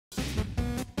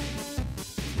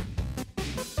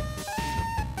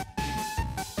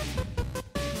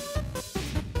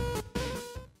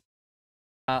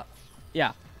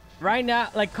Yeah. Right now,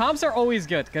 like, comps are always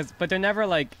good, but they're never,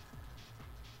 like,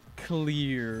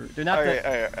 clear. They're not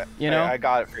you know? I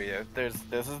got it for you. This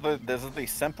is the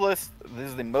simplest, this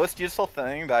is the most useful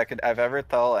thing that I've ever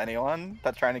tell anyone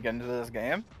that's trying to get into this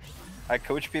game. I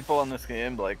coach people in this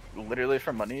game, like, literally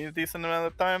for money a decent amount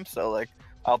of time, so, like,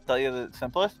 I'll tell you the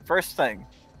simplest. First thing,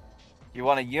 you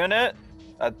want a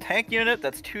tank unit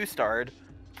that's 2-starred,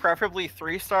 preferably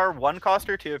 3-star, 1-cost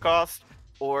or 2-cost,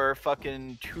 or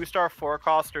fucking 2-star,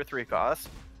 4-cost or 3-cost.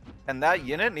 And that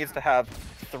unit needs to have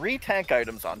 3 tank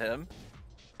items on him.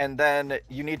 And then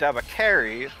you need to have a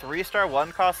carry, 3-star,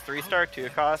 1-cost, 3-star,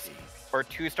 2-cost, or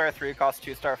 2-star, 3-cost,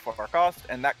 2-star, 4-cost.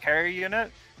 And that carry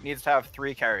unit needs to have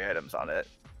 3 carry items on it.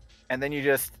 And then you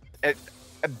just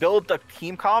build the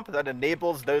team comp that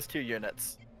enables those 2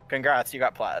 units. Congrats, you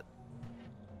got plat.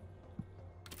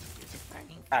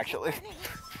 Actually.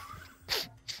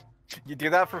 You do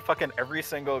that for fucking every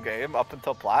single game up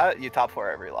until plat, you top 4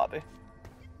 every lobby.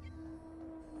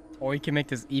 Or you can make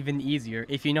this even easier.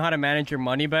 If you know how to manage your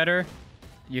money better,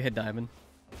 you hit diamond.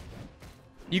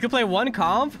 You can play one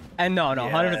comp, and no,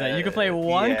 100%. You can play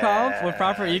one comp with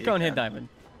proper eco and hit diamond.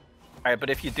 Alright, but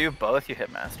if you do both, you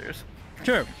hit masters.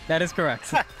 True, that is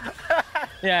correct.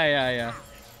 Yeah.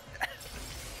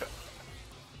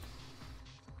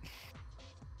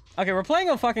 Okay, we're playing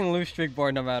a fucking loose streak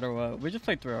board no matter what. We just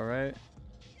played throw, right?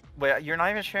 Wait, you're not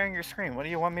even sharing your screen. What do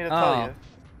you want me to tell you?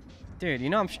 Dude, you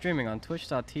know I'm streaming on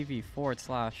twitch.tv/.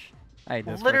 Hey,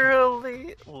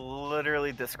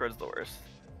 literally Discord's the worst.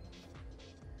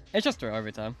 It's just throw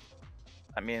every time.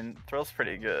 I mean, throw's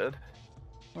pretty good.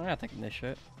 I'm not taking this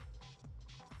shit.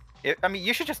 I mean,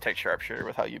 you should just take sharpshooter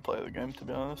with how you play the game, to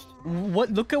be honest.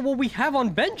 What? Look at what we have on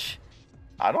bench.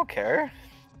 I don't care.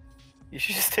 You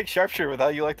should just take sharpshooter with how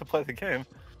you like to play the game.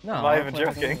 No, I'm not even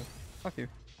joking. Fuck you.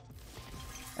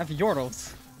 I have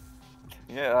yordles.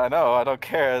 Yeah, I know. I don't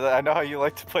care. I know how you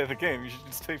like to play the game. You should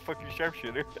just take fucking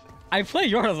sharpshooter. I play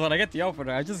yordles when I get the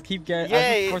opener. I just keep getting.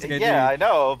 Yeah, I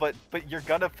know. But you're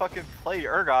gonna fucking play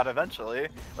Urgot eventually.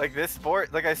 Like this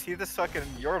board. Like I see this fucking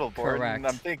yordle board, Correct. and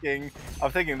I'm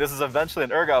thinking this is eventually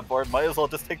an Urgot board. Might as well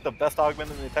just take the best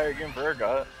augment in the entire game for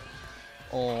Urgot.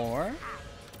 Or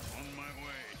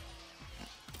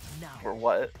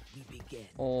what?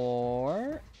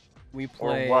 Or we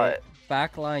play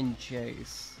backline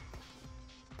Jace.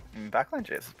 Backline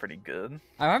Jace is pretty good.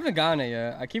 I haven't gotten it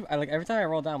yet. Like every time I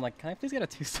roll down, I'm like, can I please get a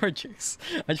 2-star Jace?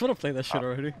 I just want to play that shit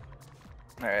already.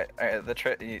 Alright.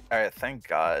 Alright, thank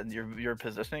God. Your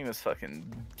positioning was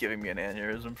fucking giving me an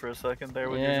aneurysm for a second there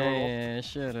with your yordle. Yeah,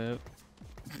 shut up.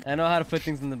 I know how to put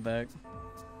things in the back.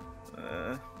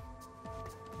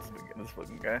 This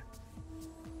fucking guy.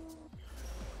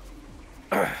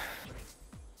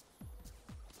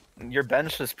 Your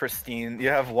bench is pristine. You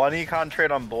have 1 econ trade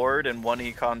on board and 1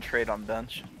 econ trade on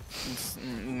bench. It's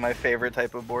my favorite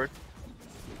type of board.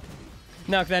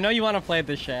 No, because I know you want to play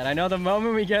this shit. I know the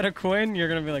moment we get a Quinn, you're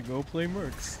going to be like, go play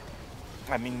Mercs.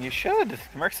 I mean, you should.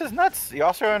 Mercs is nuts. You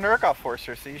also are an Urgot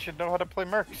Forcer, so you should know how to play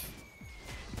Mercs.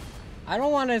 I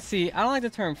don't want to see. I don't like the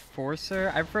term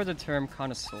forcer. I prefer the term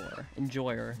connoisseur,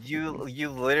 enjoyer. You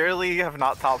literally have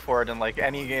not top 4'd in like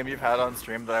any game you've had on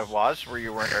stream that I've watched where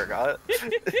you weren't Urgot.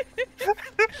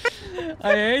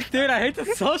 I hate the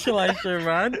socialize shit,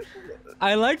 man.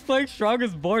 I like playing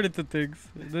strongest board into things.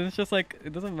 Then it's just like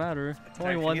it doesn't matter. It's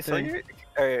only one thing.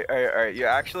 Alright. You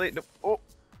actually. Oh.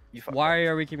 Why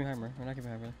are we keeping Heimer? We're not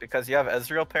keeping Heimer. Because you have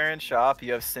Ezreal pair in shop,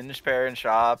 you have Singed pair in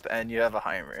shop, and you have a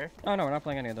Heimer. Oh no, we're not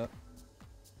playing any of that.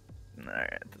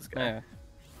 Alright, this guy.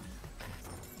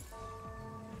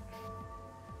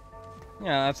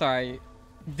 Yeah, I'm sorry.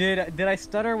 Did I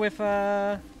stutter with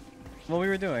what we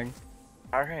were doing?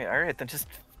 Alright, then just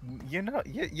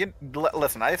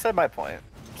listen, I said my point.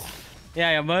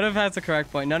 Yeah, Motive has the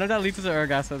correct point. None of that leads to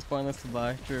Urgot, so it's pointless to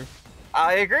buy. True.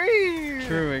 I agree!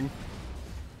 Truing.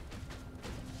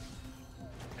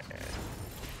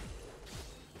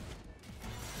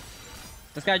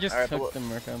 This guy just took the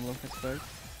Merc emblem, respect.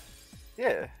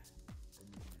 Yeah.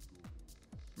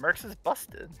 Mercs is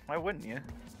busted. Why wouldn't you?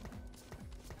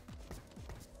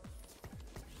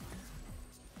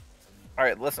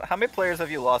 Alright, listen. How many players have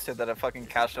you lost here that have fucking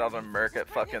cashed out on Merc at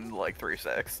fucking like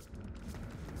 3-6?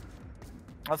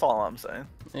 That's all I'm saying.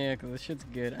 Yeah, cause this shit's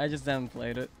good. I just haven't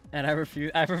played it, and I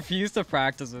refuse to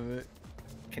practice with it.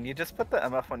 Can you just put the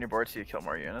MF on your board so you kill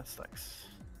more units? Thanks.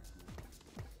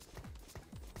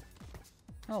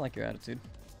 I don't like your attitude.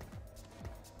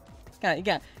 You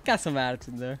got some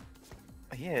attitude there.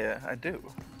 Yeah, I do.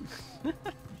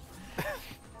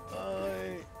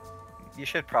 You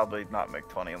should probably not make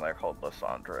 20 and like hold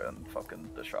Lysandra and fucking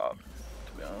the shop,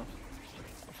 to be honest.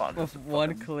 fun. With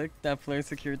one click, that player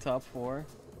secured top 4.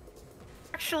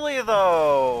 Actually,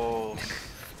 though,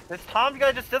 this Tom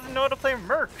guy just doesn't know how to play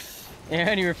Mercs. Yeah,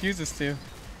 and he refuses to.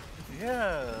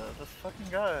 Yeah, this fucking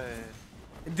guy.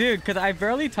 Dude, cause I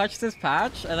barely touched this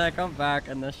patch, and I come back,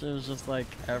 and this shit is just like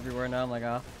everywhere now. I'm like,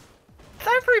 ah. It's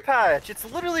every patch. It's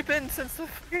literally been since the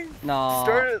fucking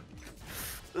started.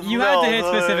 You had to hit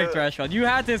specific threshold. You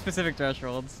had to hit specific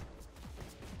thresholds.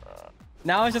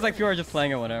 Now it's just like people are just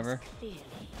playing it whatever.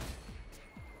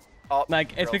 Oh,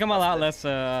 like it's become a lot less.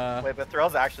 Wait, but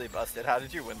Thrill's actually busted. How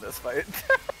did you win this fight?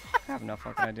 I have no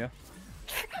fucking idea.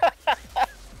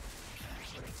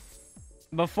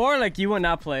 Before, like, you would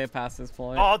not play it past this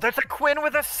point. Oh, there's a Quinn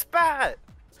with a spat!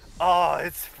 Oh,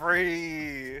 it's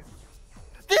free!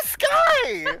 This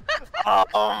guy!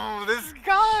 Oh, this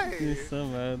guy! He's so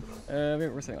mad.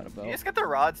 We're sitting on a belt. You just get the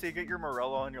rod so you get your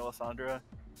Morello and your Lissandra.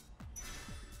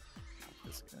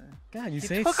 This guy. God, you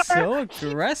say so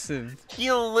aggressive.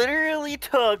 He literally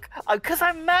took... Because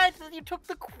I'm mad that you took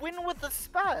the Quinn with the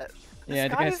spat. Yeah, I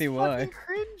think I see why.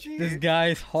 Cringy. This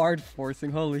guy's hard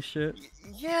forcing, holy shit.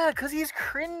 Yeah, because he's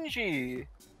cringy.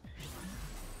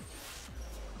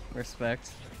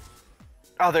 Respect.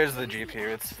 Oh, there's the GP.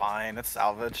 It's fine. It's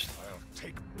salvaged. I'll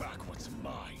take back what's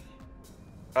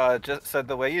mine. So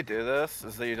the way you do this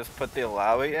is that you just put the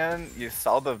Alawi in, you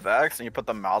sell the Vex, and you put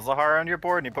the Malzahar on your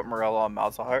board, and you put Morello on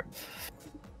Malzahar.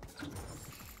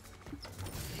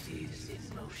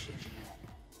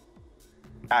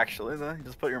 Actually, though, you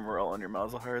just put your Morello on your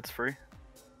Malzahar, it's free.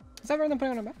 Is that better than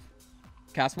putting on a map?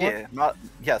 Cast more? Yeah,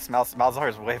 yes, Malzahar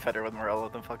is way better with Morello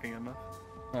than fucking MF.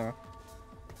 Oh.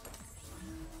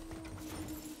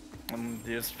 And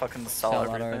you just fucking sell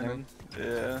everything.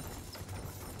 Yeah.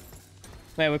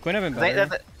 Wait, would Quinn have been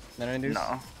better than Induce?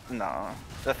 No.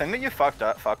 The thing that you fuck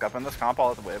up in this comp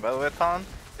all the way, by the way, Tom,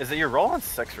 is that you're rolling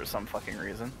 6 for some fucking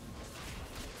reason.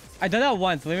 I did that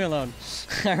once, leave me alone.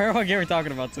 I heard what game we're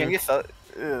talking about too. Can you sell?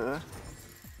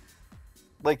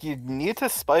 Like, you need to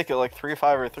spike at like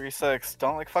 3-5 or 3-6.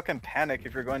 Don't like fucking panic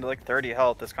if you're going to like 30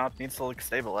 health. This comp needs to like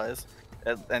stabilize.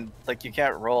 And like you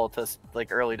can't roll to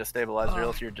like early to stabilize or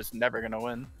else you're just never gonna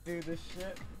win. Dude, this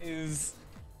shit is...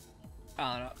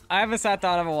 I don't know. I haven't sat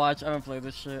down, I haven't watched, I haven't played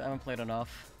this shit. I haven't played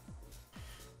enough.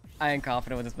 I ain't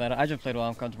confident with this meta. I just played what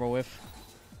I'm comfortable with.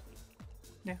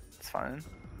 Yeah, it's fine.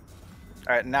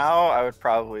 Alright, now I would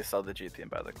probably sell the GP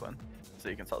and buy the Quinn. So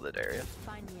you can sell the Darius.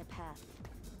 Find me a path.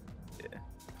 Yeah.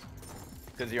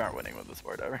 Because you aren't winning with this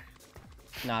board ever.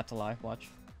 Not to lie, watch.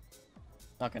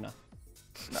 Not gonna.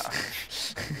 No.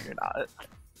 You're not.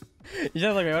 You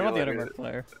just like, what about the other Merc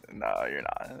player? No, you're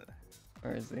not.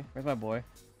 Where is he? Where's my boy?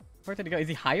 Where did he go? Is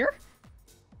he higher?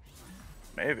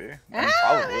 Maybe.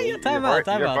 Probably. Time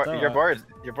out.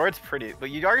 Your board's pretty,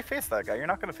 but you already faced that guy. You're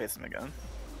not gonna face him again.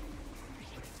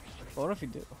 What if you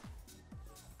do?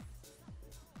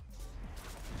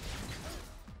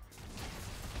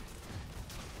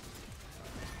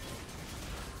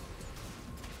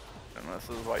 And this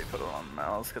is why you put it on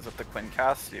Mouse, because if the Quinn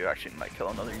casts, you actually might kill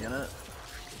another unit.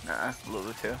 Nah,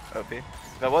 Lulu too. OP.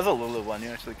 If that was a Lulu one, you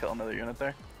actually kill another unit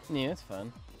there. Yeah, it's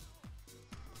fun.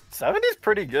 70's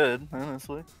pretty good,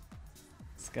 honestly.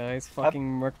 This guy's fucking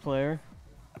Merc player.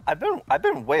 I've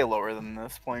been way lower than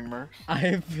this playing Mercs.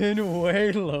 I've been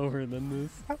way lower than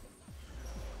this.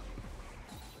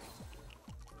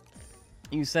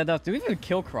 You said that. Do we even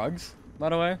kill Krugs, by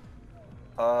the way?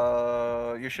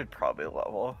 You should probably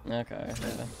level. Okay.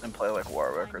 Yeah. And play like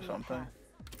Warwick or something.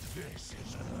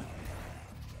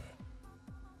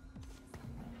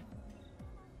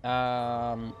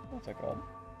 What's it called?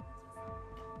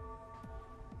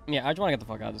 Yeah, I just want to get the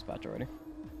fuck out of this patch already.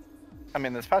 I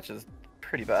mean, this patch is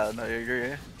pretty bad. I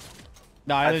agree.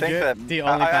 No, I think that the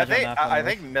only patch I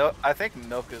think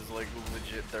Milk is like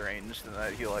legit deranged and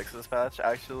that he likes this patch.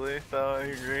 Actually, so I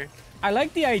agree. I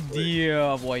like the idea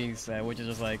of what you said, which is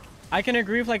just like I can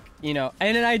agree with, like, you know,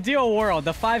 in an ideal world,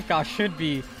 the 5 cost should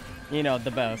be, you know,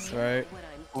 the best, right?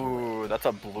 Ooh, that's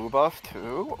a blue buff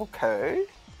too. Okay.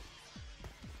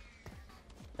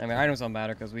 I mean, items don't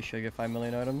matter because we should get 5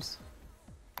 million items.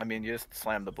 I mean, you just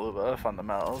slam the blue buff on the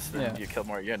mouse, and you kill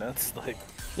more units. Like.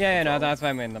 Yeah, no, that's what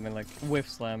I mean. I mean, like whiff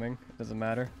slamming doesn't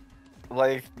matter.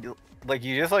 Like you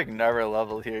just like never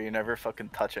level here. You never fucking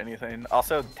touch anything.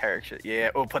 Also, Tarek shit.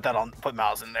 Yeah. Oh, put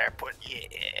mouse in there.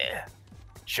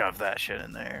 Shove that shit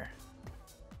in there.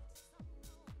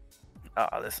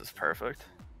 Oh, this is perfect.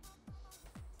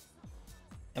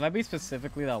 It might be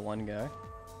specifically that one guy.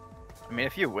 I mean,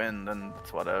 if you win, then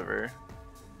it's whatever.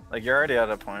 Like, you're already at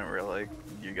a point where, like,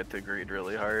 you get to greed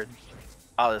really hard.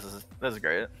 Oh, this is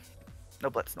great. No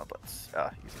blitz. Ah,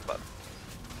 easy button.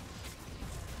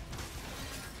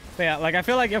 But yeah, like I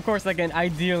feel like of course like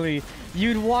ideally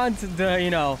you'd want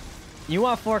the you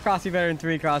want 4 costs to be better than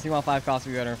 3 costs, you want 5 costs to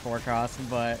be better than 4 costs,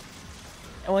 but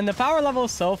when the power level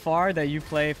is so far that you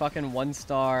play fucking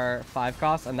 1-star 5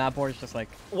 costs and that board is just like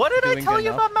what did I tell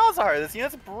you about Malzahar? This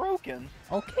unit's broken.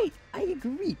 Okay, I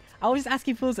agree. I was just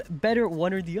asking if it was better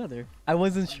one or the other. I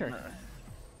wasn't sure.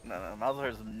 No,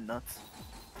 Malzahar's nuts.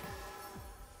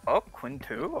 Oh, Quinn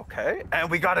 2, okay. And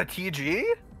we got a TG?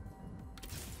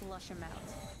 Flush him out.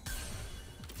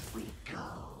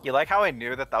 You like how I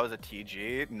knew that was a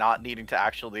TG, not needing to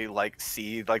actually like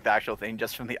see like the actual thing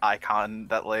just from the icon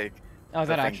that like was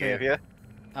the that thing actually gave you?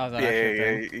 was that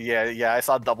actually Yeah. I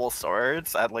saw double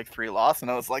swords at like 3 loss, and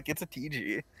I was like, it's a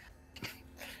TG.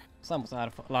 Someone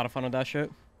had a lot of fun with that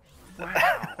shit.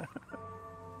 Wow.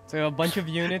 So a bunch of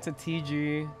units, a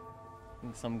TG,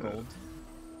 and some gold.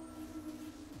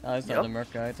 That's not the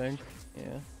Merc guy, I think.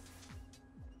 Yeah.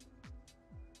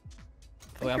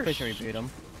 Wait, I'm pretty sure we beat him.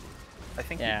 I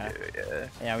think yeah. you do, yeah.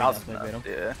 Yeah, we definitely beat him.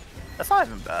 Yeah. That's not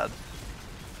even bad.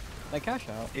 Like cash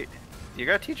out. You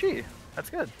got TG. That's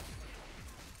good.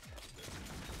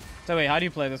 So wait, how do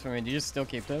you play this for me? Do you just still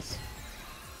keep this?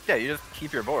 Yeah, you just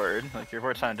keep your board. Like your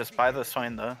board's fine. Just buy the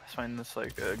swine this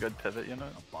like a good pivot, you know?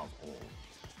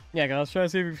 Yeah, I was trying to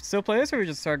see if we still play this or we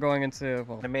just start going into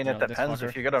well, I mean it depends.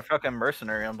 If you get a fucking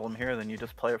mercenary emblem here, then you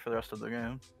just play it for the rest of the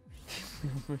game.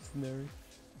 Mercenary.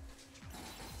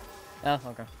 Oh,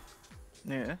 okay.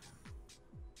 Yeah.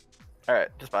 Alright,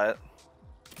 just buy it.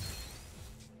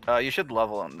 You should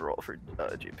level and roll for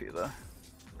GP though.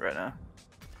 Right now.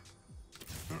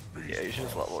 Yeah, you should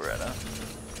just level right now.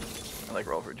 And like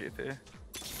roll for GP.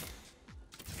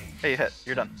 Hey, you hit.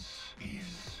 You're done.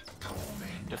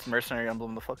 Just mercenary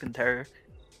emblem the fucking terror.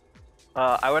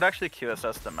 I would actually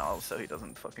QSS the Mal so he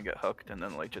doesn't fucking get hooked and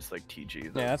then like just like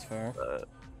TG the, yeah, that's fair.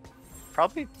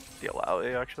 Probably the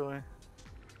Alawi actually.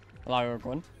 Alawi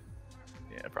Urgot?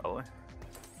 Yeah, probably.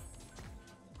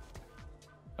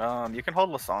 You can hold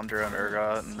Lysandra and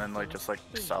Urgot and then like just like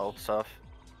sell stuff.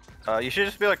 You should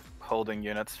just be like holding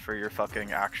units for your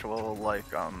fucking actual like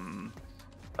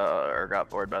Urgot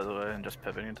board by the way and just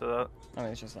pivoting to that. I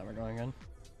mean it's just never going in.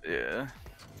 Yeah.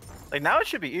 Like now it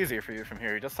should be easier for you from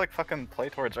here. You just like fucking play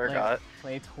towards Urgot.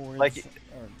 Play towards like,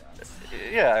 Urgot.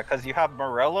 Yeah, because you have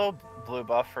Morello blue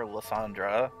buff for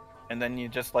Lysandra, and then you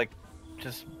just like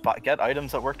get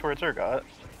items that work towards Urgot.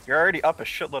 You're already up a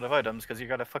shitload of items because you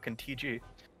got a fucking TG.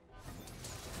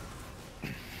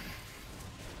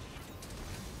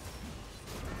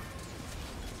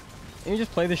 You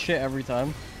just play this shit every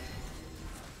time.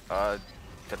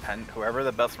 Whoever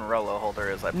the best Morello holder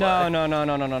is, I play. No.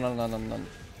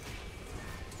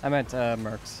 I meant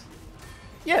Mercs.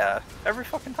 Yeah, every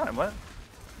fucking time. What?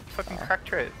 Fucking crack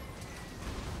trait.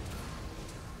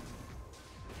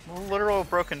 Literal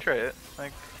broken trait.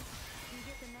 Like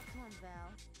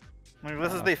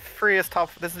this is the freest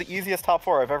top. This is the easiest top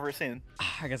 4 I've ever seen.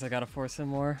 I guess I gotta force him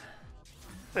more.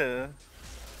 Yeah.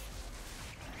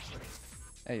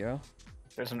 There you go.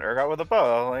 There's an Urgot with a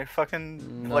bow. Like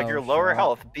fucking, no like your lower shot.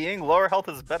 health. Being lower health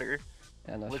is better.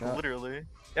 Yeah, no like shot. literally.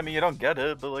 I mean, you don't get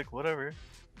it, but like whatever.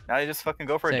 Now you just fucking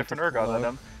go for a Take different the Urgot float. than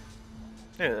him.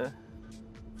 Yeah.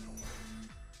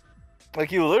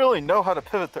 Like you literally know how to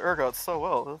pivot the Urgot so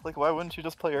well. Like why wouldn't you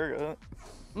just play Urgot?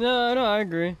 No, I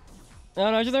agree. No,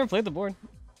 I just never played the board.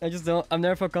 I just don't. I've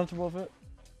never felt comfortable with it.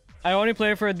 I only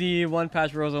play for the one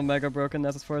patch Rose Omega broken.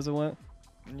 That's as far as it went.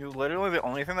 You literally, the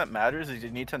only thing that matters is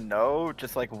you need to know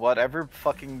just like whatever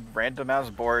fucking random ass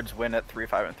boards win at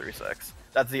 3-5 and 3-6.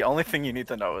 That's the only thing you need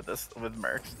to know with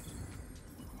Mercs.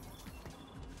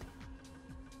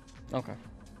 Okay.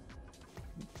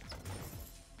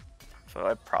 So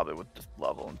I probably would just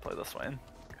level and play the Swain,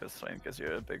 because Swain gives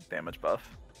you a big damage buff.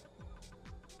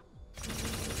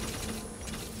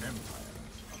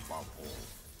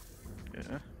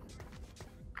 Yeah.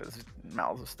 Because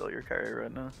Mal's is still your carry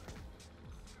right now.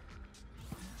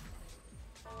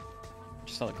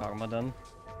 Just saw the Kog'Maw done.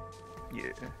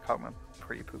 Yeah, Kog'Maw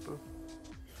pretty poo-poo.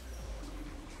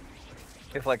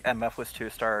 If like MF was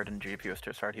 2-starred and GP was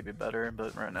 2-starred, he'd be better,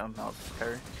 but right now Mal's is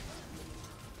carry.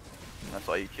 And that's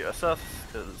why you QSS,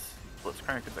 because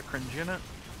Blitzcrank is a cringe unit.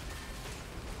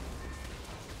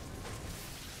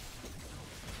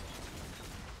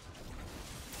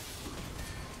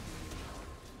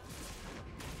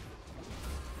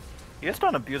 You just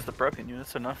don't abuse the broken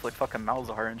units enough, like fucking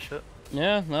Malzahar and shit.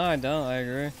 Yeah, no, I don't. I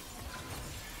agree.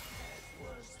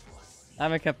 I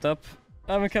haven't kept up.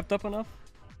 I haven't kept up enough.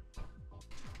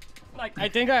 Like, I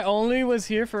think I only was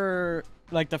here for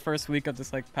like the first week of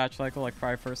this like patch cycle, like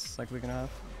probably first like week and a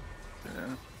half.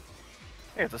 Yeah.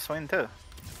 Hey, it's a Swain too.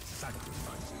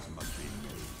 Sacrifices must be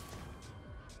made.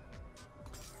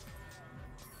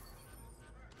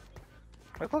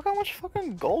 Like, look how much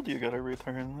fucking gold you get every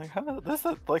turn. Like, how this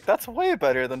is like that's way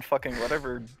better than fucking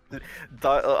whatever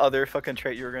other fucking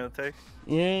trait you were gonna take.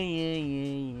 Yeah.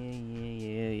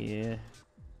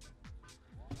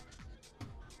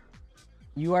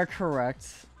 You are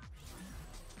correct.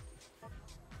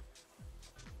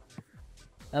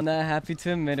 I'm not happy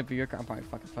to admit it, but I'm probably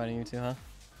fucking fighting you too, huh?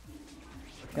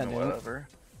 God damn it. Whatever.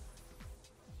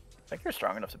 I think you're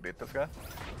strong enough to beat this guy.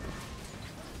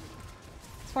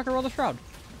 Let's fucking roll the shroud.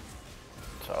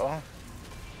 So.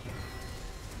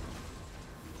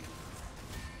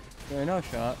 There ain't no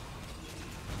shot.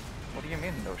 What do you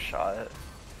mean, no shot?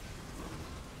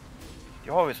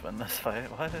 You always win this fight.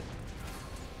 What?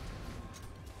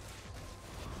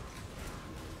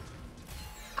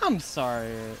 I'm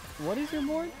sorry. What is your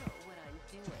board?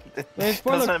 It Wait,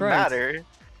 spoiler doesn't Christ. matter.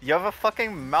 You have a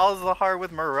fucking Malzahar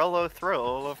with Morello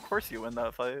Thrill. Of course you win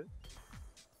that fight.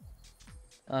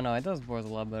 Oh no, I thought this board's a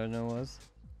lot better than it was.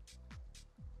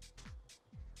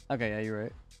 Okay, yeah, you're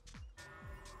right.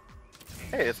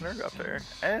 Hey, it's an Urgot there.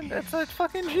 And it's a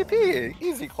fucking GP.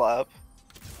 Easy clap.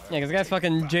 Yeah, cause the guy's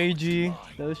fucking JG.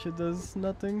 That shit does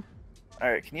nothing.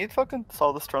 Alright, can you fucking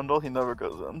solve this trundle? He never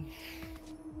goes in.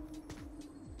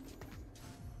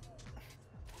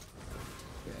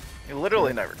 He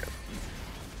literally never goes in.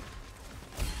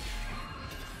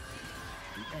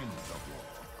 The ends of war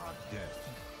are dead.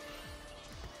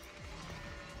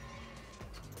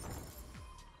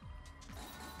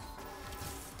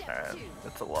 Alright,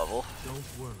 it's a level. Don't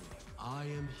worry, I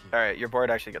am here. Alright, your board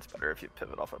actually gets better if you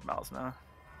pivot off of Mal's now.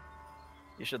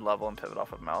 You should level and pivot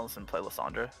off of Mal's and play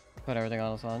Lysandra. Put everything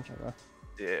on Lysandra, bro.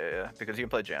 Yeah, because you can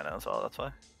play Janna as well, that's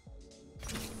why.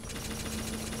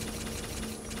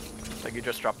 Like you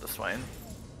just drop the Swain.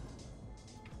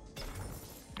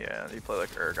 Yeah, you play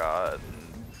like Urgot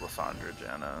and Lysandra,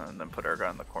 Janna, and then put Urgot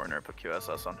in the corner, put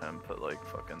QSS on him, put like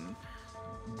fucking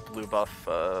blue buff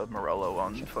Morello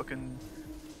on fucking...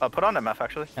 put on MF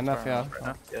actually. MF, yeah. Right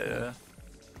now. Yeah.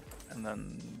 And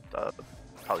then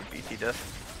probably BT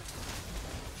diff.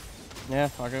 Yeah,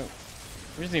 fuck it.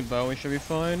 We just need bow, we should be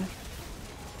fine.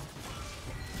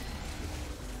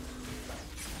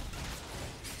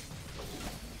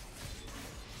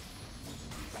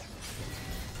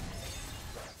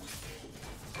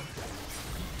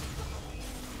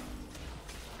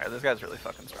 Alright, this guy's really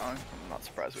fucking strong. I'm not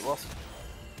surprised we lost.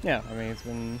 Yeah, I mean, it's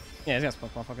been... Yeah, he's got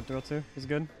split my fucking thrill too. He's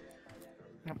good.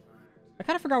 Yep. I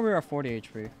kinda forgot we were at 40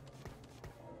 HP.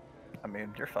 I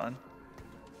mean, you're fine.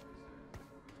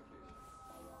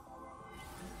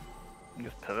 You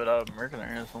just pivot out of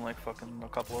Mercenaries in like fucking a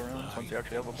couple of rounds once you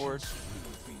actually have a board.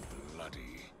 Will be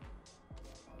bloody.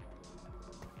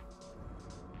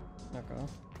 Okay.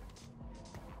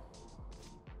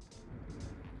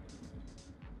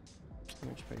 Let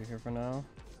me just put you here for now.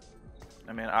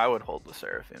 I mean, I would hold the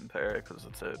Seraphim pair because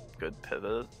it's a good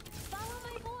pivot. Follow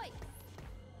my voice.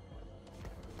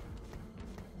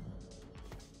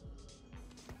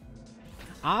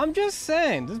 I'm just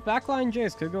saying, this backline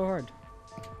Jace could go hard.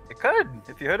 It could!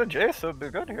 If you hit a Jace, it would be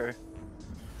good here.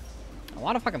 A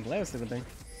lot of fucking players stupid thing.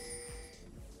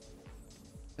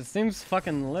 It seems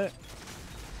fucking lit.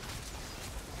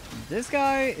 This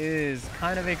guy is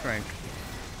kind of a crank.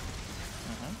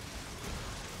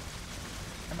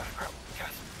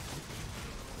 Yes.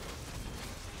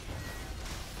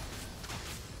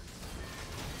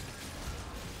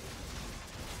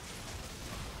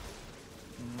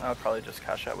 I would probably just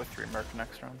cash out with 3 Merc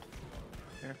next round.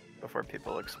 Here, before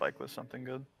people like spike with something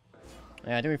good.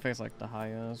 Yeah, I think we faced like the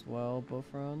high as well, both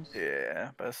rounds.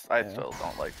 Yeah, but I still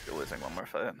don't like losing one more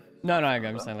fight. No, I'm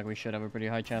just saying like we should have a pretty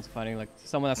high chance of fighting like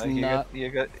someone that's Like, not. you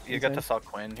get to suck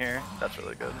Quinn here. That's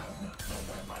really good.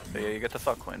 But yeah, you get to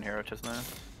suck Quinn here, which is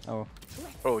nice. Oh.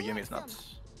 Oh, Yumi's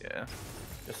nuts. Yeah,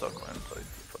 just suck Quinn, play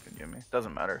fucking Yumi.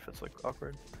 Doesn't matter if it's like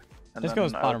awkward. And This then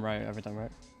goes bottom right every time,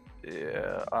 right?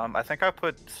 Yeah, I think I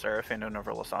put Seraphine in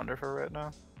over Lysandra for right now.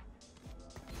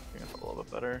 I think it's a little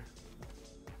bit better.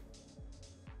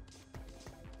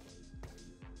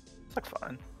 It's like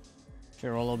fine. Should we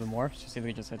roll a little bit more? Just see if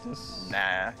we can just hit this.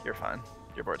 Nah, you're fine.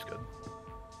 Your board's good.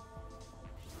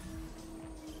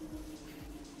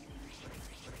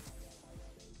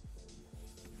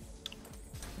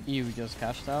 You just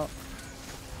cashed out.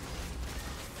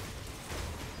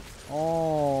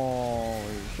 Holy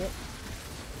shit.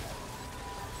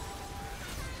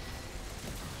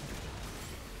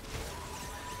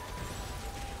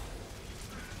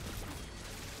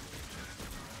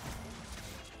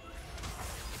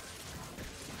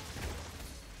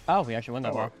 Oh, we actually won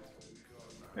that bar.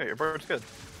 Yeah, your board's good.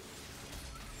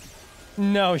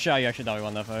 No shot, you actually thought we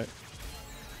won that fight.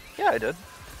 Yeah, I did.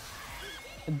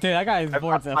 Dude, that guy's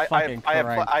board's a fucking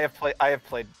crank. I have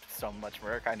played so much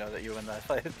Merc. I know that you win that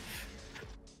fight.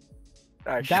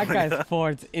 That guy's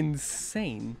board's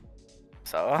insane.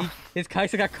 So? His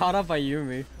Kaisa got caught up by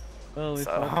Yumi. Holy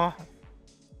So? fuck.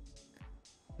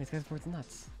 This guy's board's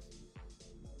nuts.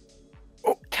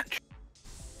 Oh, Kench.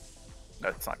 No,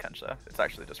 it's not Kench though. It's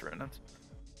actually just Ruinants.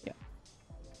 Yeah.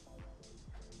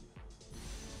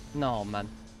 No, man.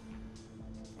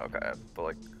 Okay, but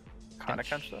like, kinda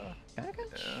Kench though. Kinda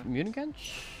Kench? Yeah. Mutant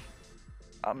Kench?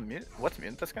 What's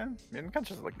Mutant this game? Mutant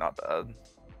Kench is like not bad.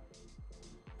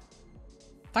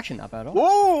 It's actually not bad at all.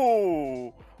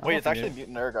 Whoa! Wait, love it's actually Mutant.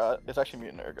 Mutant Urgot. It's actually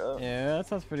Mutant Urgot. Yeah, that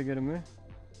sounds pretty good to me.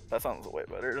 That sounds way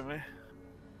better to me.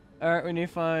 Alright, we need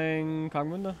to find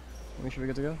Kogmundo. We should be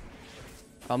good to go.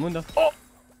 Kogmundo.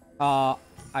 Oh!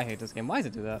 I hate this game. Why does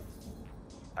it do that?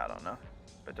 I don't know.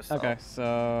 But just Okay,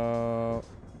 so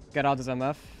get out this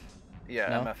MF. Yeah,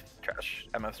 No? MF trash.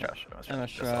 MF's trash. MF's trash. MF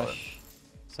Just sell it. trash.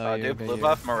 So Do blue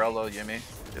buff, Morello, Yumi.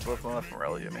 Do blue buff,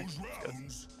 Morello, Yumi. That's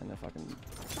good. And then fucking.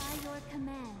 By your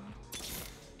command.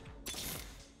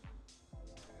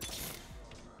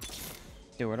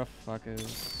 Dude, where the fuck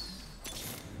is.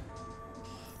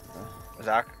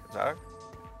 Zach? Yeah,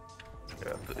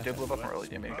 do blue buff, Morello,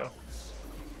 Yumi, go.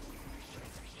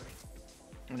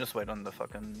 I'm just waiting on the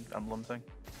fucking emblem thing.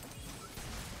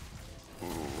 Ooh.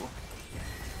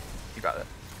 You got it.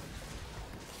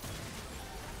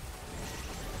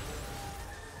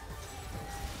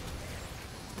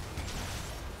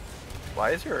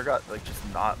 Why is your Urgot like just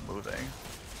not moving?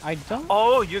 I don't.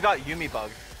 Oh, you got Yumi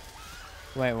bugged.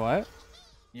 Wait, what?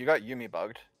 You got Yumi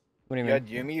bugged. What do you You mean? had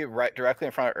Yumi right directly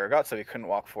in front of Urgot, so he couldn't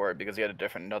walk forward because he had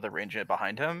another range unit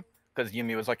behind him. Because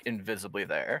Yumi was like invisibly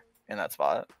there in that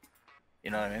spot.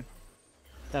 You know what I mean?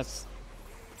 That's.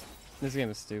 This game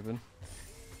is stupid.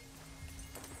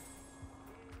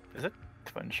 Is it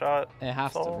twin shot? It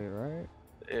has to Soul? be, right?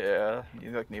 Yeah,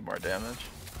 you like need more damage.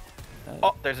 Uh,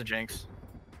 Oh, there's a Jinx.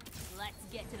 Let's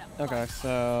get to the Okay,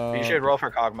 so. You should roll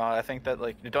for Kog'Maw. I think that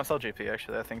like you don't sell GP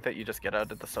actually. I think that you just get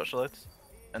out at the socialites,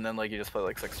 and then like you just play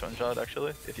like 6 twin shot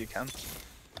actually if you can.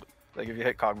 Like if you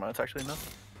hit Kog'Maw, it's actually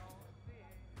enough.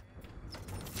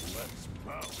 Let's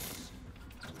bounce.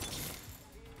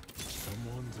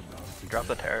 Someone's about to Drop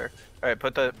the terror. All right,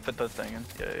 put the thing in.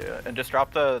 Yeah, and just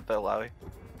drop the Lowy.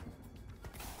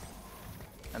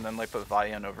 And then like put Vi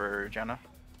in over Janna.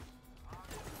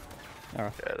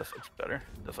 Alright. Yeah, this looks better.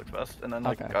 This looks best. And then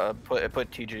like Okay.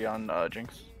 put TG on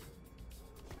Jinx.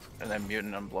 And then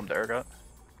Mutant Emblem to Urgot.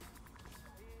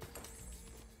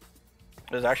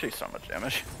 There's actually so much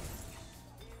damage.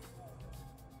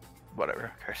 Whatever,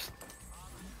 who cares.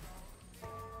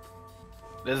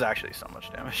 This is actually so much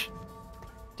damage.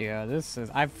 Yeah, this is.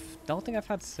 Don't think I've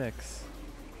had 6.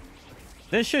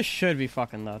 This just should be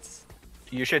fucking nuts.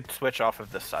 You should switch off of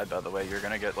this side, by the way. You're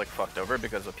gonna get like fucked over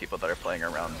because of people that are playing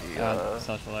around the.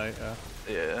 Socialite, yeah.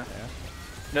 Yeah.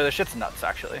 No, this shit's nuts.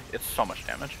 Actually, it's so much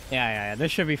damage. Yeah.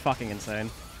 This should be fucking insane.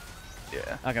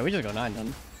 Yeah. Okay, we just go 9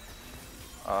 then.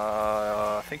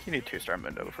 I think you need 2-star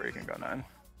Mundo before you can go 9.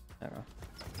 I don't know.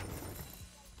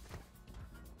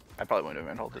 I probably wouldn't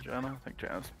even hold the Janna. I think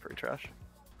Janna's pretty trash.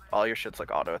 All your shit's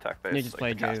like auto attack based. You just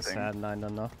play like, the Jace casting. at 9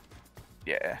 then, though.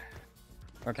 Yeah.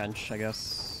 Or Kench, I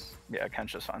guess. Yeah,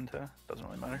 Kench is fine too. Doesn't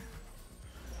really matter.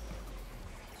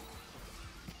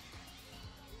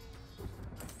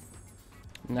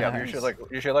 Yeah,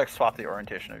 but you should like swap the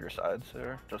orientation of your sides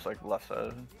here, just like left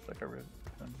side, like a root,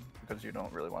 because you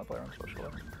don't really want to play around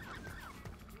social.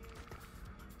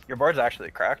 Your board's actually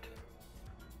cracked.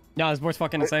 No, this board's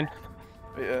fucking insane.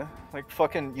 Yeah, like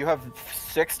fucking, you have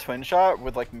 6 twin shot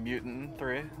with like mutant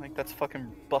 3. Like that's fucking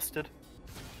busted.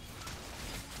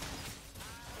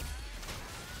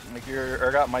 Like your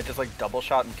Urgot might just like double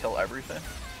shot and kill everything.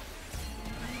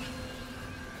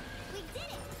 We did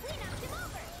it! We knocked him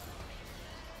over!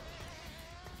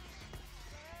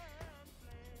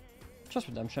 Just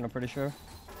redemption, I'm pretty sure.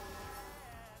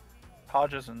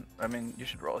 Hodge isn't. I mean, you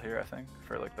should roll here. I think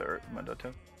for like the Mundo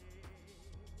too.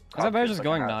 Is that better just like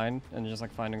going an 9 and just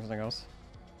like finding something else?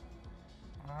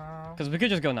 Because we could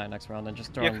just go 9 next round and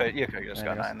just throw You in... could just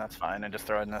yeah, go 9. That's fine, and just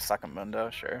throw it in a second Mundo.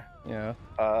 Sure.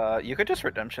 Yeah. You could just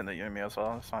redemption the Yumi as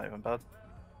well. It's not even bad.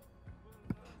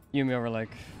 Yumi over like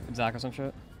Zach or some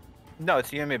shit. No,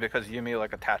 it's Yumi because Yumi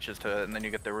like attaches to it, and then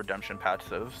you get the redemption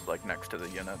passives like next to the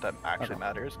unit that actually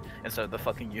matters instead of the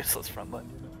fucking useless frontline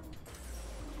unit.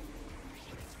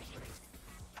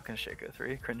 Fucking Shaco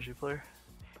 3, cringy player.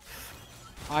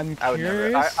 I'm I would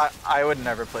curious. never. I would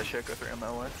never play Shaco 3 in my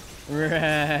life.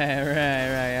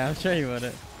 Right. I'm sure you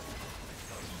wouldn't.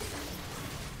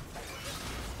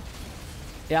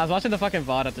 Yeah, I was watching the fucking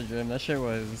VOD at the gym. That shit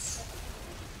was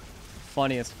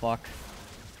funny as fuck.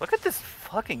 Look at this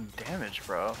fucking damage,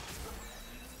 bro.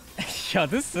 Yo,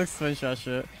 this 6 twin shot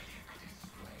shit.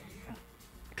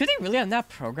 Could they really have not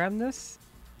programmed this?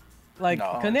 Like,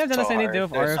 No, couldn't they have done it's the so same thing they do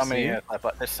with hard. RFC?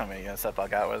 There's so many units that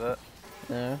bug out with it.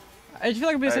 Yeah. I just feel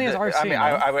like it'd be the same as RFC. I mean, no?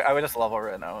 I would just level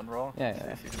right now and roll. Yeah,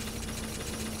 yeah.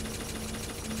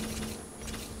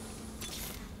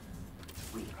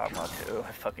 Kog'Maw 2,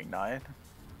 fucking 9.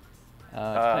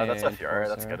 That's That's a Fury,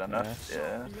 that's good enough.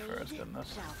 Yeah, Fury's good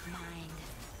enough.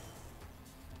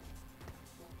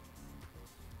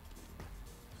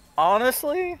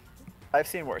 Honestly, I've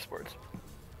seen worse boards.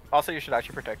 Also, you should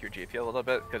actually protect your GP a little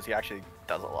bit, because he actually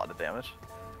does a lot of damage.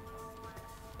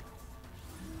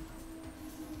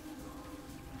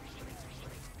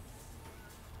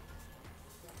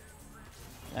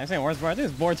 I'm saying worse board. I think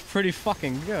this board's pretty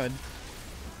fucking good.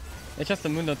 It's just the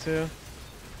Mundo too.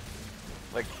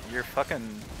 Like, your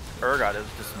fucking Urgot is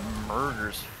just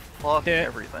murders fucking Dude,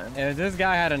 everything. If this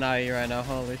guy had an IE right now,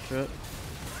 holy shit.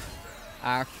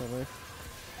 Actually.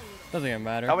 Doesn't even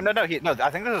matter. Oh, no, I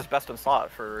think this is best in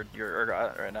slot for your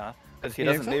Urgot right now. Because he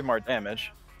doesn't need more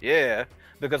damage. Yeah,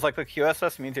 because like the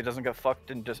QSS means he doesn't get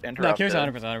fucked and just interrupted. No,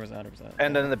 Q's 100%.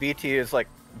 And then the BT is like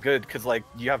good because like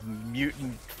you have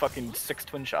mutant fucking 6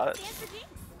 twin shots.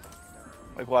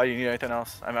 Like why do you need anything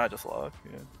else? I mean I just log.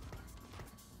 Yeah.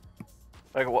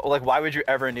 Like why would you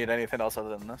ever need anything else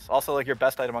other than this? Also like your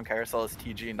best item on carousel is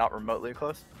TG, not remotely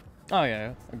close. Oh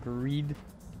yeah, agreed.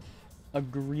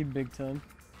 Agreed big time.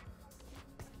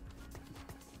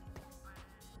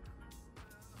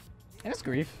 And it's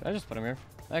grief. I just put him here.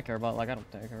 I care about I don't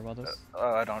think I care about this.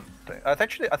 I don't think. I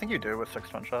think you do with 6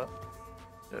 twin shot.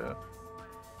 Yeah.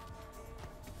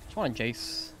 Just want a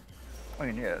Jace. I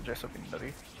mean yeah, Jace would be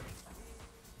nutty.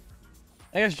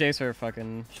 I guess Jace or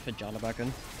fucking fit Janna back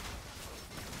in.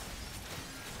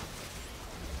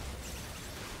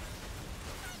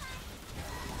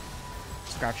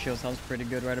 Scrap shield sounds pretty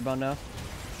good right about now.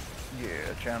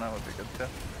 Yeah, Janna would be good too.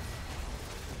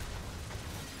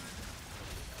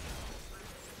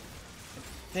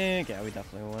 Yeah, we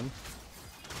definitely won.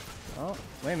 Oh,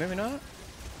 wait, maybe not?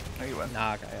 No, you win.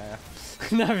 Nah, okay, yeah.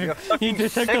 He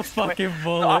just took a fucking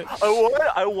bullet.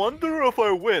 I wonder if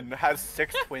I win. Has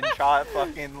 6 twin shot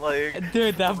fucking like.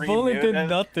 Dude, that bullet did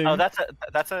nothing. Oh, that's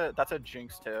a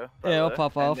jinx too. Yeah, it'll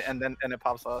pop off. And it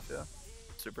pops off. Yeah,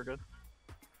 super good.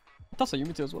 That's a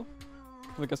Yumi too as well.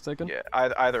 If it gets taken. Yeah,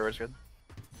 either is good.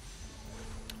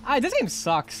 This game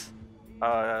sucks.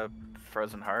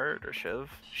 Frozen Heart or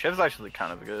Shiv. Shiv's actually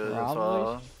kind of good Probably. as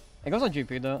well. It goes on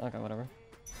GP though. Okay, whatever.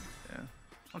 Yeah,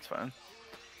 that's fine.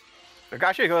 It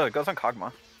actually goes on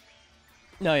Kog'Maw.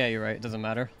 No, yeah, you're right. It doesn't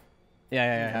matter.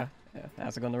 Yeah. It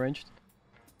has to go in the ranged.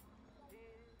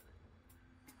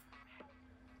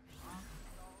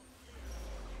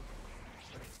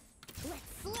 Let's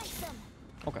slice them.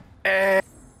 Okay.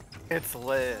 It's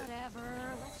lit.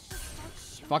 Whatever. Let's just start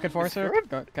shooting. Bucket Forcer.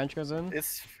 Sure. Kench goes in.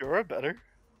 Is Fiora better?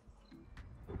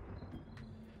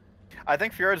 I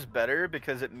think Fiora's better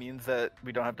because it means that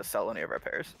we don't have to sell any of our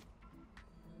pairs.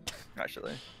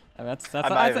 Actually. I mean,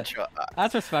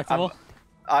 that's respectable.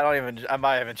 I'm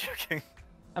not even joking.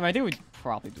 I mean, I think we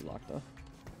probably do lock though.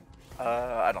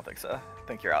 I don't think so. I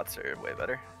think your outs are way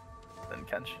better than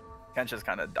Kench. Kench is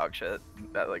kind of dog shit.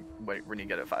 That like when you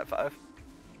get it 5/5.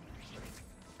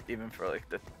 Even for like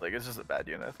it's just a bad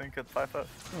unit. I think at 5/5.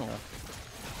 Oh.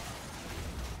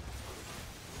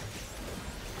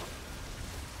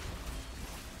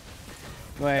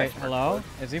 Wait, hello?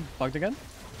 Is he bugged again?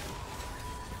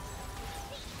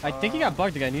 I think he got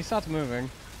bugged again. He stopped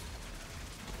moving.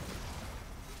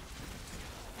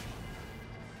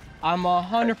 I'm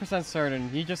 100% certain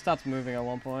he just stopped moving at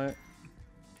one point.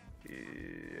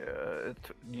 Yeah,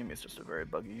 Yumi's just a very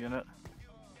buggy unit.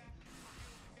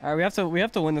 Alright, we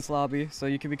have to win this lobby, so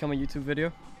you can become a YouTube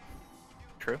video.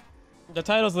 True. The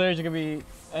title's literally gonna be,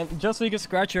 and just so you can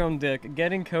scratch your own dick,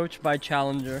 getting coached by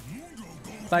Challenger.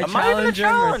 By I'm not even a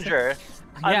challenger.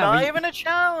 I'm Yeah, not even a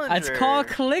challenger. It's called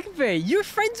clickbait. You're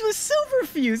friends with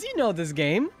Silverfuse. You know this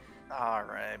game.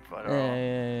 Alright, but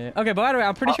Okay, but by the way,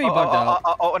 I'm pretty sure you bugged out.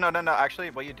 Oh no.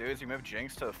 Actually, what you do is you move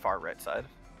Jinx to the far right side.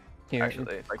 Here,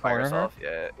 Actually, like by corner yourself.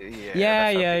 her?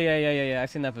 Yeah. Yeah. I've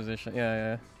seen that position.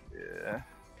 Yeah. Yeah.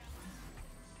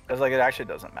 Cause like it actually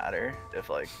doesn't matter if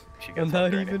like she gets. I'm not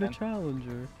up or even a anything.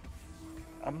 challenger.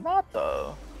 I'm not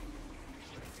though.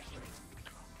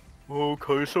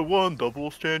 Okay, so one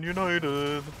double stand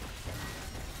united.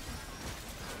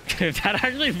 If that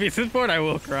actually beats this board, I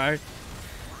will cry.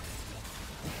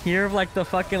 Here, like the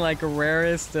fucking like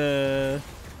rarest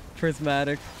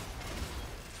prismatic.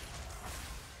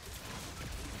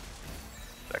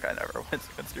 That guy never wins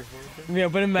against your forward. Yeah,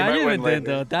 but imagine if it win did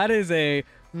though. That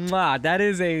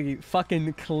is a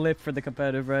fucking clip for the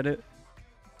competitive Reddit.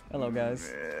 Hello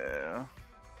guys. Yeah.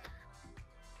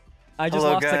 I just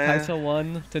Hello, lost to guys. Kaiso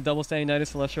 1 to Double Stand United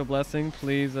Celestial Blessing.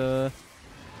 Please Ooh,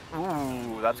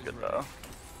 that's good though.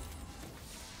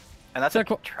 And that's So a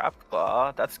trap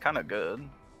claw. That's kind of good.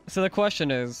 So the question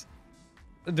is,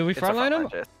 do we It's a frontline him?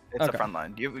 frontline, Jace. It's Okay. a front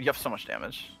line. You have so much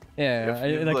damage. Yeah,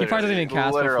 You have like he probably doesn't even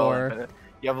cast literal before. Infinite.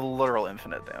 You have literal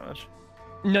infinite damage.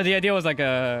 No, the idea was like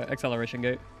a acceleration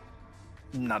gate.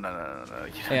 No.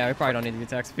 Yeah, we probably don't need the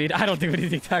attack speed. I don't think we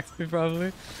need the attack speed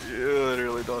probably. You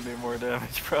literally don't need more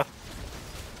damage, bro.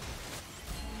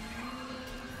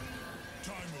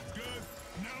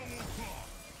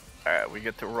 Alright, we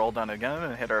get to roll down again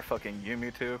and hit our fucking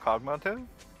Yumi 2, Kog'Maw 2.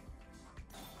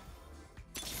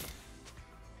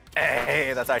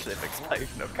 Hey, that's actually a big spike,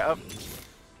 no cap.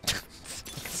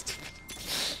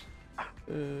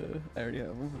 I already have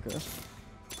one. Okay.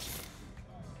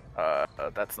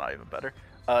 That's not even better.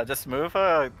 Just move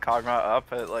Kog'Maw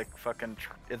up at like fucking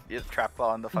trap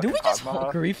claw on the fucking Do we just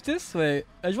Kog'Maw. grief this? Wait,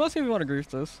 I just want to see if we want to grief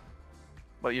this.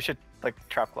 Well, you should like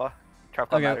trap claw. Trap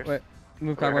claw Okay, matters. wait.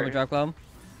 Move Where Kog'Maw are to you? drop clown.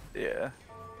 Yeah.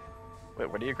 Wait,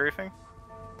 what are you griefing?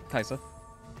 Kaisa.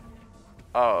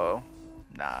 Oh.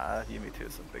 Nah, Yumi 2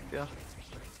 is a big deal.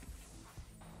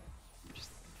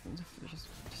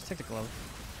 Just take the glove.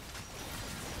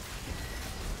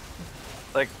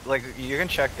 Like you can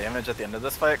check damage at the end of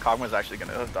this fight. Kog'Maw's actually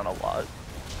gonna have done a lot.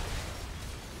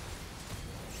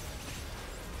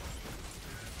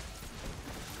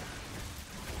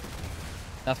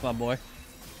 That's my boy.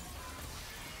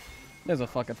 There's a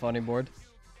fucking funny board.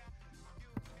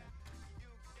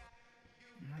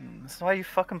 This is why you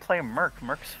fucking play Merc.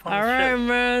 Merc's fun All as right, shit.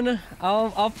 man.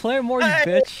 I'll play more, you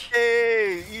bitch.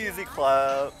 Hey, easy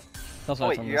clap. That's Oh, why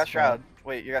wait, it's on you this got spot. Shroud.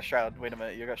 Wait, you got Shroud. Wait a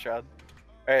minute, you got Shroud.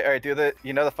 Alright, do the,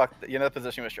 you know the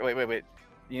position with Shroud. Wait.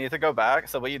 You need to go back,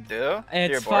 so what you do to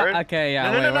your It's board. okay,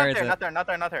 yeah. No, wait, where is not it? there, not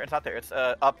there. It's not there. It's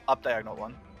up diagonal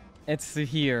one. It's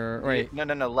here. Wait. No,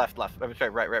 left. Sorry,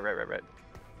 right.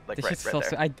 Like This right shit's so.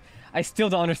 there. I still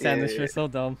don't understand this Yeah. shit. So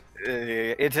dumb.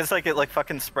 It's just like it like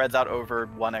fucking spreads out over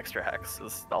one extra hex.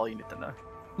 Is all you need to know.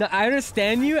 No, I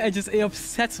understand you. It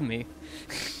upsets me.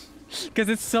 Cause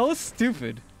it's so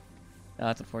stupid. Oh,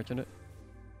 that's unfortunate.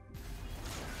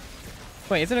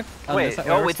 Wait, isn't it? On Wait, this side?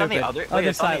 oh, we're it's on the stupid. other. Other Wait,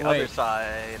 it's on side. the other Wait.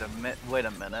 side. Wait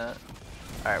a minute.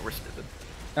 All right, we're stupid.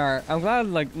 Alright, I'm glad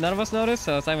like none of us noticed,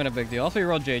 so it's not even a big deal. Also, we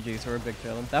rolled JG, so we're big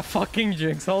chillin'. That fucking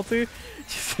Jinx ulti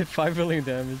just did 5 billion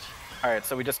damage. All right,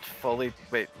 so we just fully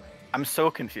wait. I'm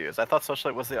so confused. I thought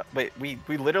Socialite was the wait. We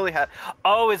literally had.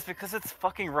 Oh, it's because it's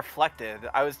fucking reflected.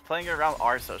 I was playing around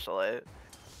our Socialite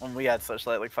when we had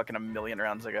Socialite like fucking a million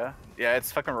rounds ago. Yeah,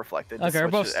 it's fucking reflected. Just Okay, we're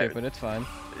both switch it- stupid. It's fine.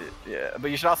 Yeah, but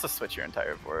you should also switch your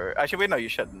entire board. Actually, wait, no, you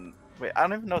shouldn't. Wait, I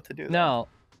don't even know what to do. No.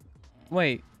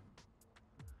 Wait.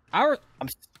 Our.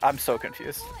 I'm so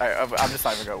confused. I'm just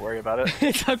not even gonna worry about it.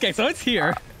 It's okay, so it's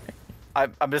here.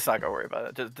 I'm just not gonna worry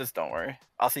about it. Just don't worry.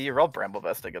 I'll see you roll Bramble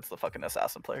Vest against the fucking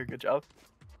assassin player. Good job.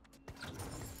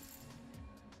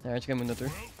 Alright, you got Mundo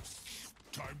through.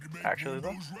 Actually,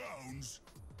 though.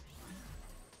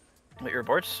 Wait, your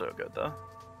board's so good though.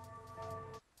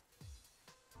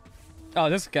 Oh,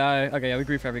 this guy. Okay, yeah, we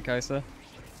grief every Kaisa.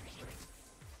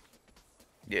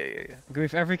 Yeah.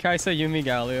 Grief every Kaisa, Yumi,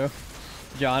 Galio.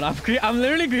 John, I'm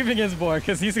literally griefing his board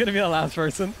because he's gonna be the last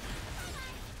person.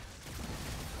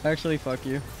 Actually, fuck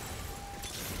you.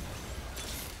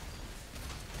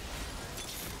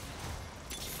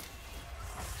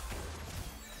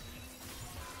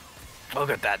 Look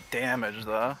at that damage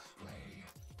though.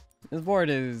 This board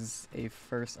is a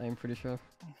first, I'm pretty sure.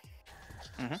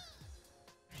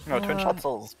 No, Twin Shot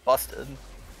Soul's busted.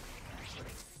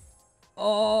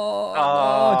 Oh,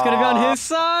 no, it's gonna be on his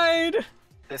side.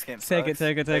 This game Take it, sucks.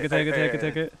 take it, take it, take it, take it,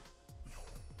 take it.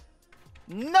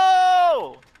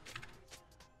 No!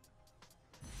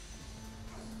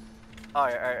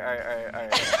 Alright.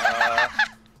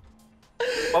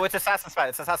 Oh, it's Assassin's Pat.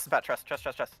 It's Assassin's Pat. Trust.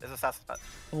 It's Assassin's Pat.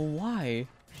 Why?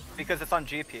 Because it's on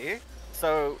GP,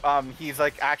 so he's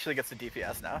like actually gets the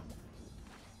DPS now.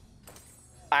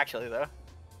 Actually though.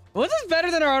 Was this better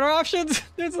than our other options?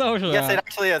 There's no shot. Yes, it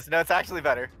actually is. No, it's actually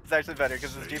better. It's actually better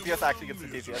because his GPS actually gets the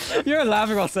DPS now. You're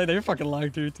laughing while saying that. You're fucking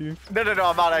lying to your team. No,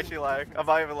 I'm not actually lying. I'm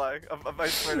not even lying. I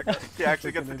swear to God, he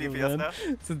actually gets the DPS now.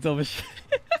 It's the dumbest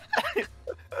shit.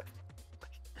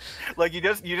 Like you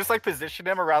just like position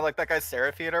him around like that guy's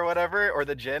Seraphine or whatever, or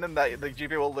the Jin, and that the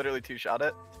GP will literally two-shot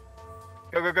it.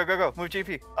 Go. Move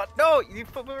GP. No, you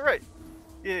move it right.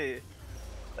 Yeah.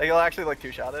 Like he'll actually like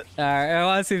two-shot it. Alright, I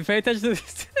want to see. Pay attention to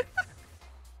this.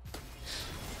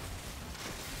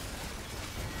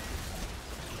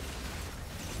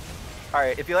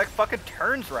 Alright, if he like fucking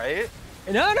turns right.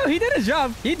 No, he did his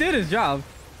job. He did his job.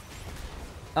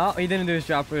 Oh, he didn't do his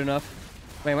job good enough.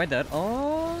 Wait, am I dead?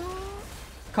 Oh,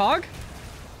 Cog?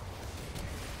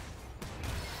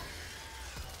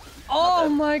 Oh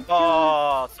my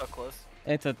god. Oh, so close.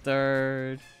 It's a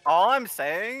third. All I'm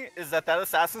saying is that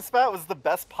assassin spat was the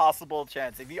best possible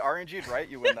chance. If you RNG'd right,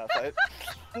 you win that fight.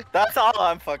 That's all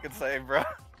I'm fucking saying, bro.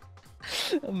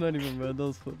 I'm not even mad. That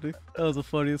was funny. That was the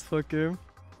funniest fuck game.